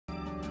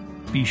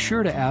Be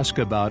sure to ask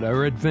about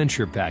our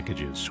adventure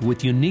packages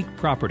with unique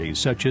properties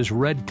such as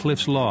Red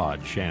Cliffs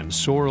Lodge and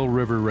Sorrel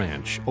River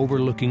Ranch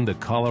overlooking the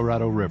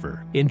Colorado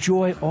River.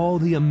 Enjoy all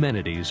the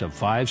amenities a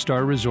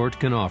five-star resort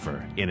can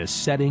offer in a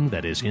setting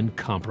that is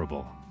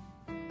incomparable.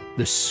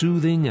 The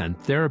soothing and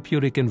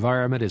therapeutic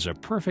environment is a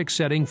perfect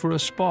setting for a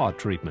spa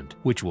treatment,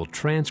 which will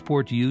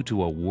transport you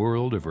to a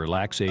world of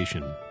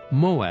relaxation.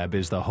 Moab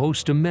is the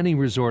host to many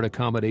resort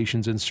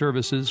accommodations and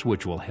services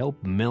which will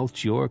help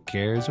melt your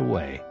cares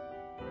away.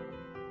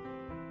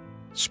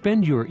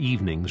 Spend your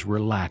evenings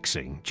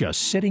relaxing,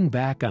 just sitting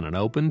back on an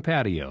open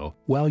patio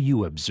while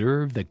you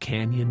observe the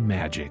canyon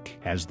magic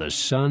as the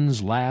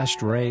sun's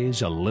last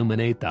rays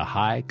illuminate the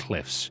high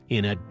cliffs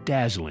in a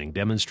dazzling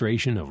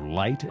demonstration of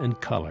light and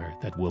color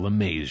that will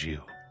amaze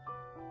you.